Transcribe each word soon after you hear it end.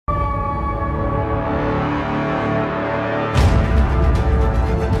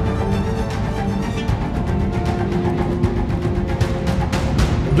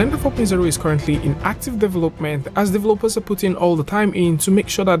Blender 4.0 is currently in active development as developers are putting all the time in to make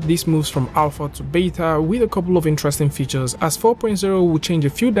sure that this moves from alpha to beta with a couple of interesting features, as 4.0 will change a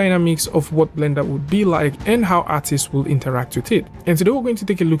few dynamics of what Blender would be like and how artists will interact with it. And today we're going to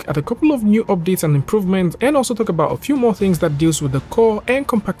take a look at a couple of new updates and improvements, and also talk about a few more things that deals with the core and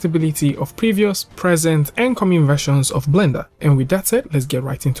compatibility of previous, present and coming versions of Blender. And with that said, let's get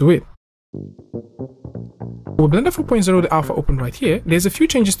right into it. With Blender 4.0 the alpha open right here, there's a few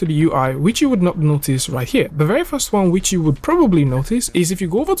changes to the UI which you would not notice right here. The very first one which you would probably notice is if you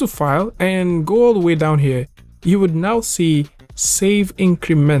go over to File and go all the way down here, you would now see Save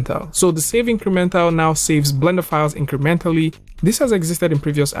Incremental. So the Save Incremental now saves Blender files incrementally. This has existed in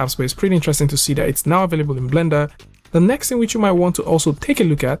previous apps, but it's pretty interesting to see that it's now available in Blender. The next thing which you might want to also take a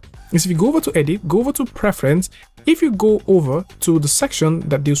look at is if you go over to Edit, go over to Preference, if you go over to the section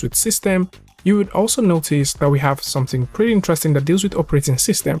that deals with System, you would also notice that we have something pretty interesting that deals with operating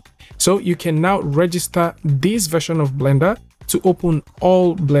system. So you can now register this version of Blender to open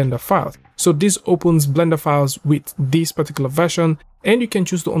all Blender files. So this opens Blender files with this particular version, and you can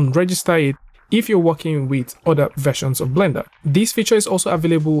choose to unregister it if you're working with other versions of Blender. This feature is also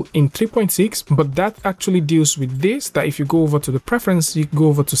available in 3.6, but that actually deals with this, that if you go over to the preference, you go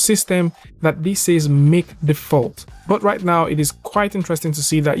over to system, that this says make default. But right now it is quite interesting to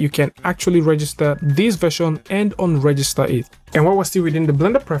see that you can actually register this version and unregister it. And while we're still within the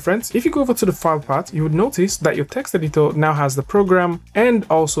Blender preference, if you go over to the file part, you would notice that your text editor now has the program and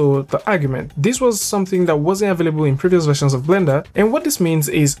also the argument. This was something that wasn't available in previous versions of Blender. And what this means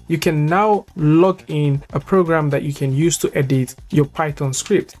is you can now log in a program that you can use to edit your Python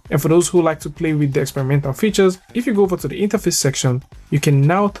script. And for those who like to play with the experimental features, if you go over to the interface section, you can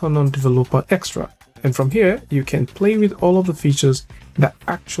now turn on Developer Extra. And from here, you can play with all of the features that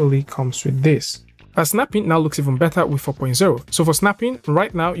actually comes with this. Snapping now looks even better with 4.0. So for snapping,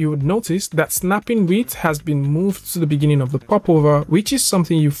 right now you would notice that snapping width has been moved to the beginning of the popover, which is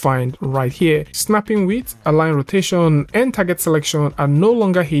something you find right here. Snapping width, align rotation, and target selection are no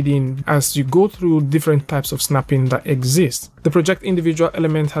longer hidden as you go through different types of snapping that exist. The project individual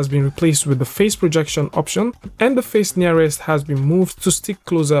element has been replaced with the face projection option, and the face nearest has been moved to stick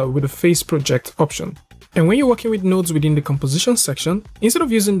closer with the face project option. And when you're working with nodes within the composition section, instead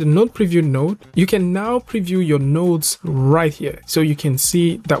of using the node preview node, you can now preview your nodes right here. So you can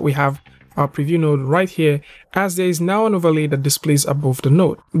see that we have our preview node right here, as there is now an overlay that displays above the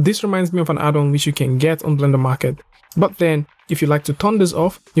node. This reminds me of an add-on which you can get on Blender Market. But then, if you like to turn this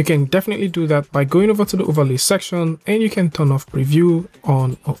off, you can definitely do that by going over to the overlay section, and you can turn off preview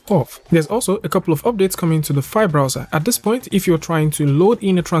on or off. There's also a couple of updates coming to the file browser. At this point, if you're trying to load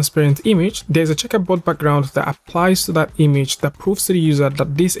in a transparent image, there's a checkerboard background that applies to that image that proves to the user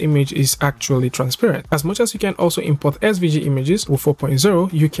that this image is actually transparent. As much as you can also import SVG images with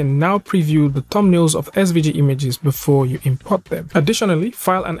 4.0, you can now preview the thumbnails of SVG images before you import them. Additionally,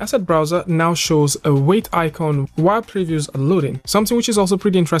 File and Asset Browser now shows a weight icon while previews are loading. Something which is also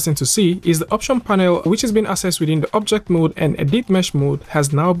pretty interesting to see is the option panel, which has been accessed within the object mode and edit mesh mode,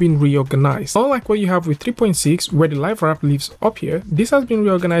 has now been reorganized. Unlike what you have with 3.6 where the live wrap lives up here, this has been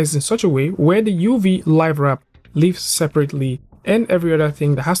reorganized in such a way where the UV live wrap lives separately, and every other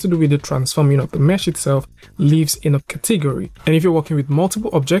thing that has to do with the transforming of the mesh itself lives in a category. And if you're working with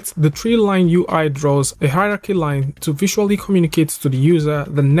multiple objects, the tree line UI draws a hierarchy line to visually communicate to the user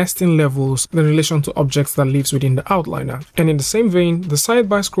the nesting levels in relation to objects that lives within the outliner. And in the same vein, the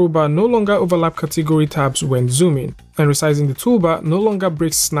sidebar scroll bar no longer overlap category tabs when zooming, and resizing the toolbar no longer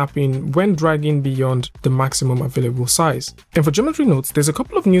breaks snapping when dragging beyond the maximum available size. And for geometry nodes, there's a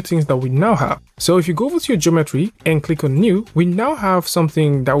couple of new things that we now have. So if you go over to your geometry and click on new, we now have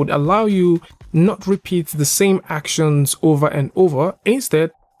something that would allow you not repeat the same actions over and over.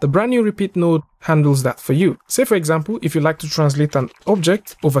 Instead, the brand new repeat node handles that for you. Say for example, if you like to translate an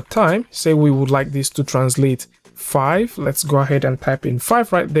object over time, say we would like this to translate 5, let's go ahead and type in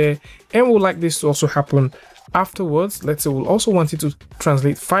 5 right there, and we'd like this to also happen afterwards. Let's say we'll also want it to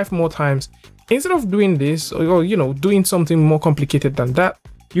translate 5 more times. Instead of doing this, or doing something more complicated than that,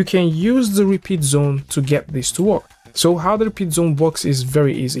 you can use the repeat zone to get this to work. So how the repeat zone works is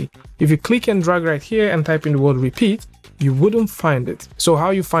very easy. If you click and drag right here and type in the word repeat, you wouldn't find it. So how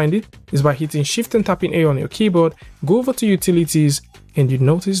you find it is by hitting Shift and tapping A on your keyboard, go over to utilities, and you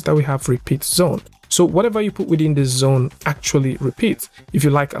notice that we have repeat zone. So whatever you put within this zone actually repeats. If you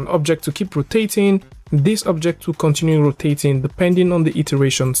like an object to keep rotating, this object will continue rotating depending on the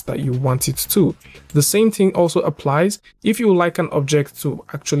iterations that you want it to. The same thing also applies if you like an object to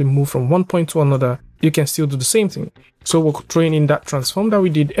actually move from one point to another, you can still do the same thing. So we're throwing in that transform that we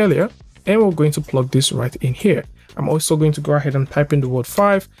did earlier, and we're going to plug this right in here. I'm also going to go ahead and type in the word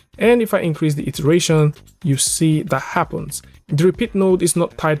 5, and if I increase the iteration, you see that happens. The repeat node is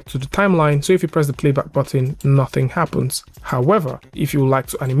not tied to the timeline, so if you press the playback button, nothing happens. However, if you would like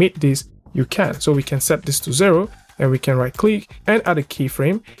to animate this, you can. So we can set this to 0, and we can right click and add a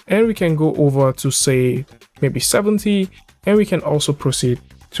keyframe, and we can go over to say maybe 70, and we can also proceed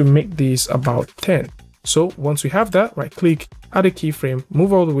to make this about 10. So once we have that, right click, add a keyframe,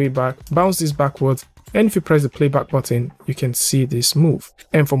 move all the way back, bounce this backwards, and if you press the playback button, you can see this move.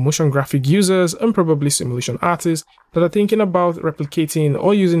 And for motion graphic users and probably simulation artists that are thinking about replicating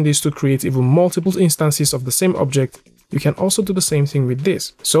or using this to create even multiple instances of the same object, you can also do the same thing with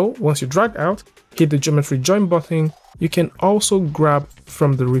this. So once you drag out, hit the geometry join button, you can also grab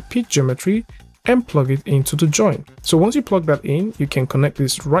from the repeat geometry and plug it into the join. So once you plug that in, you can connect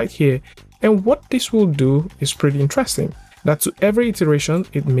this right here. And what this will do is pretty interesting, that to every iteration,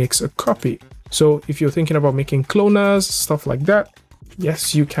 it makes a copy. So if you're thinking about making cloners, stuff like that,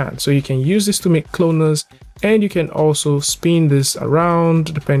 yes, you can. So you can use this to make cloners, and you can also spin this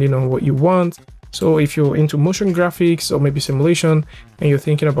around depending on what you want. So if you're into motion graphics or maybe simulation, and you're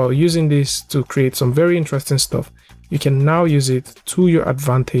thinking about using this to create some very interesting stuff, you can now use it to your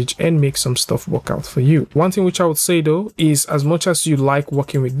advantage and make some stuff work out for you. One thing which I would say though is, as much as you like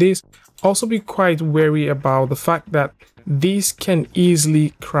working with this, also be quite wary about the fact that this can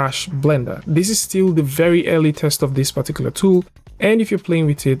easily crash Blender. This is still the very early test of this particular tool, and if you're playing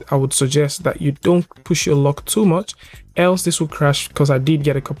with it, I would suggest that you don't push your luck too much, else this will crash, because I did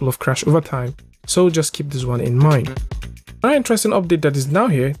get a couple of crash over time. So just keep this one in mind. Another interesting update that is now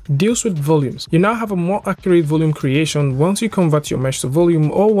here deals with volumes. You now have a more accurate volume creation once you convert your mesh to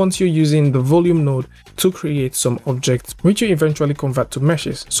volume, or once you're using the volume node to create some objects which you eventually convert to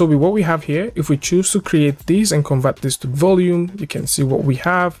meshes. So with what we have here, if we choose to create these and convert this to volume, you can see what we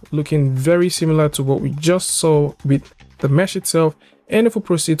have, looking very similar to what we just saw with the mesh itself. And if we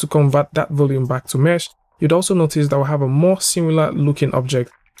proceed to convert that volume back to mesh, you'd also notice that we have a more similar looking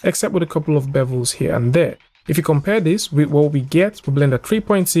object, except with a couple of bevels here and there. If you compare this with what we get with Blender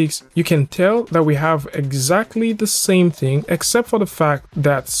 3.6, you can tell that we have exactly the same thing, except for the fact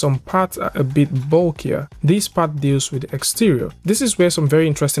that some parts are a bit bulkier. This part deals with the exterior. This is where some very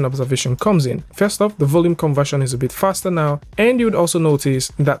interesting observation comes in. First off, the volume conversion is a bit faster now, and you would also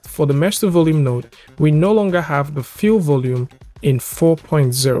notice that for the mesh to volume node, we no longer have the fill volume in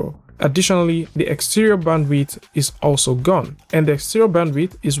 4.0. Additionally, the exterior bandwidth is also gone, and the exterior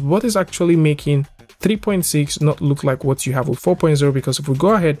bandwidth is what is actually making 3.6 not look like what you have with 4.0, because if we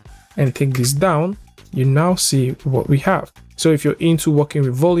go ahead and take this down, you now see what we have. So if you're into working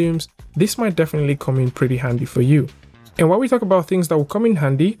with volumes, this might definitely come in pretty handy for you. And while we talk about things that will come in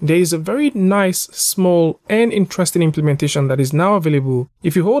handy, there is a very nice, small, and interesting implementation that is now available.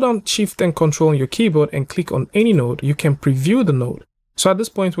 If you hold down Shift and Control on your keyboard and click on any node, you can preview the node. So at this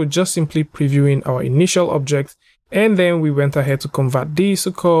point, we're just simply previewing our initial object, and then we went ahead to convert this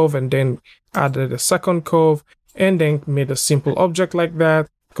to curve, and then added a second curve, and then made a simple object like that,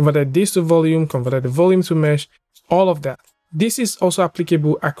 converted this to volume, converted the volume to mesh, all of that. This is also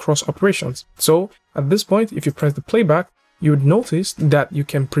applicable across operations. So at this point, if you press the playback, you would notice that you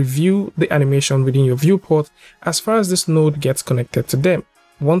can preview the animation within your viewport as far as this node gets connected to them.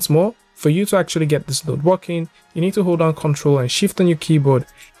 Once more, for you to actually get this node working, you need to hold down Control and Shift on your keyboard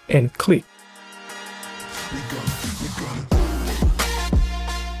and click.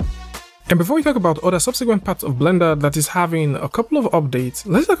 And before we talk about other subsequent parts of Blender that is having a couple of updates,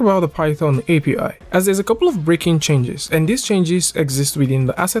 let's talk about the Python API, as there's a couple of breaking changes, and these changes exist within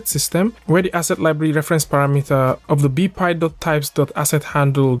the asset system, where the asset library reference parameter of the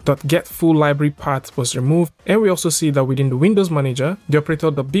bpy.types.assetHandle.getFullLibrary path was removed, and we also see that within the Windows Manager, the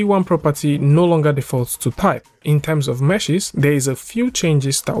operator .b1 property no longer defaults to type. In terms of meshes, there is a few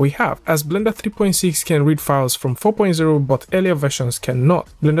changes that we have, as Blender 3.6 can read files from 4.0 but earlier versions cannot.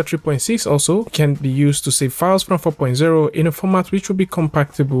 Blender 3.6 also can be used to save files from 4.0 in a format which will be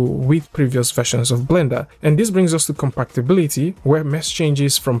compatible with previous versions of Blender. And this brings us to compatibility, where mesh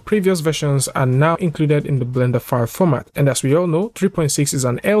changes from previous versions are now included in the Blender file format. And as we all know, 3.6 is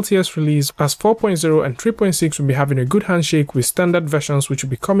an LTS release, as 4.0 and 3.6 will be having a good handshake with standard versions which will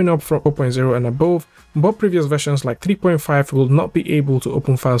be coming up from 4.0 and above, but previous versions like 3.5 will not be able to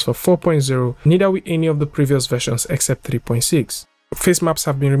open files for 4.0, neither will any of the previous versions except 3.6. Face maps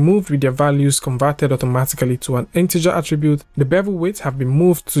have been removed with their values converted automatically to an integer attribute. The bevel weights have been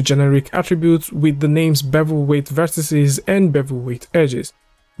moved to generic attributes with the names bevel weight vertices and bevel weight edges.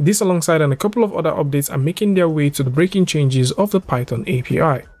 This alongside and a couple of other updates are making their way to the breaking changes of the Python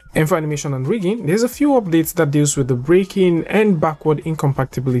API. And for animation and rigging, there's a few updates that deals with the breaking and backward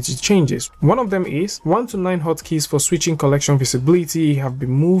incompatibility changes. One of them is 1 to 9 hotkeys for switching collection visibility have been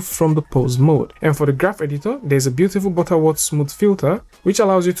moved from the pose mode. And for the graph editor, there's a beautiful Butterworth smooth filter which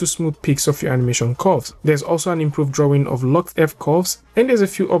allows you to smooth peaks of your animation curves. There's also an improved drawing of locked F curves, and there's a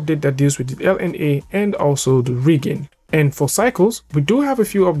few updates that deals with the LNA and also the rigging. And for cycles, we do have a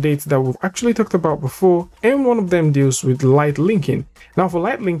few updates that we've actually talked about before, and one of them deals with light linking. Now for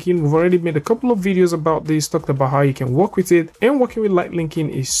light linking, we've already made a couple of videos about this, talked about how you can work with it, and working with light linking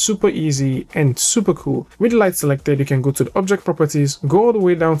is super easy and super cool. With the light selected, you can go to the object properties, go all the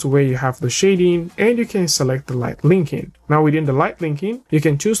way down to where you have the shading, and you can select the light linking. Now within the light linking, you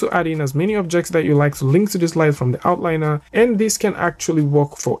can choose to add in as many objects that you like to link to this light from the outliner, and this can actually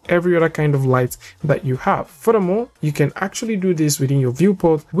work for every other kind of light that you have. Furthermore, you can actually do this within your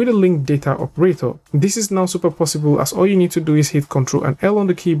viewport with a link data operator. This is now super possible, as all you need to do is hit Ctrl and L on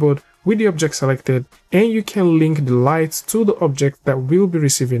the keyboard with the object selected, and you can link the light to the object that will be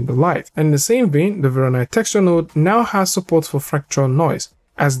receiving the light. And in the same vein, the Voronoi texture node now has support for fractal noise,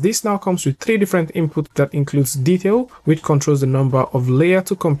 as this now comes with 3 different inputs that includes detail, which controls the number of layer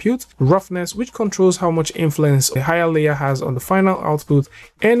to compute, roughness, which controls how much influence a higher layer has on the final output,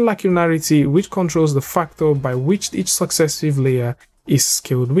 and lacunarity, which controls the factor by which each successive layer is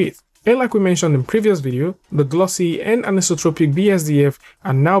scaled with. And like we mentioned in previous video, the glossy and anisotropic BSDF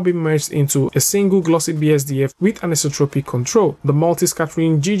are now being merged into a single glossy BSDF with anisotropic control. The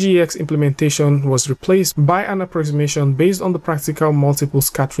multi-scattering GGX implementation was replaced by an approximation based on the practical multiple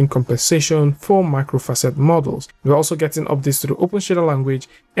scattering compensation for microfacet models. We're also getting updates to the OpenShader language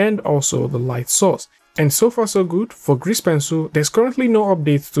and also the light source. And so far so good for Grease Pencil. There's currently no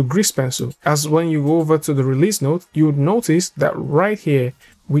update to Grease Pencil, as when you go over to the release note, you would notice that right here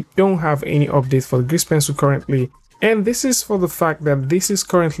we don't have any update for the Grease Pencil currently, and this is for the fact that this is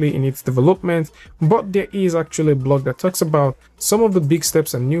currently in its development, but there is actually a blog that talks about some of the big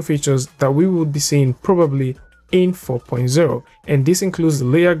steps and new features that we will be seeing probably in 4.0, and this includes the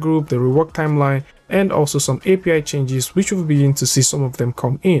layer group, the rework timeline, and also some API changes, which we'll begin to see some of them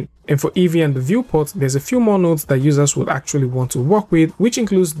come in. And for Eevee and the viewport, there's a few more nodes that users will actually want to work with, which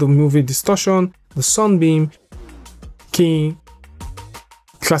includes the movie distortion, the sunbeam, keying,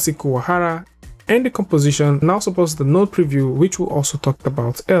 classic Kuwahara, and the composition now supports the node preview, which we also talked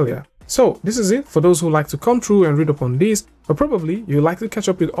about earlier. So this is it for those who like to come through and read up on this, but probably you like to catch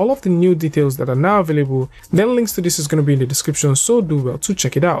up with all of the new details that are now available. Then links to this is going to be in the description, so do well to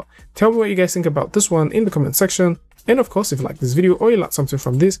check it out. Tell me what you guys think about this one in the comment section, and of course if you like this video or you learned something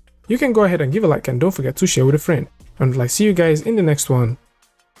from this, you can go ahead and give a like, and don't forget to share with a friend. And I'll see you guys in the next one.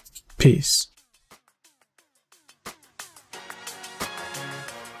 Peace.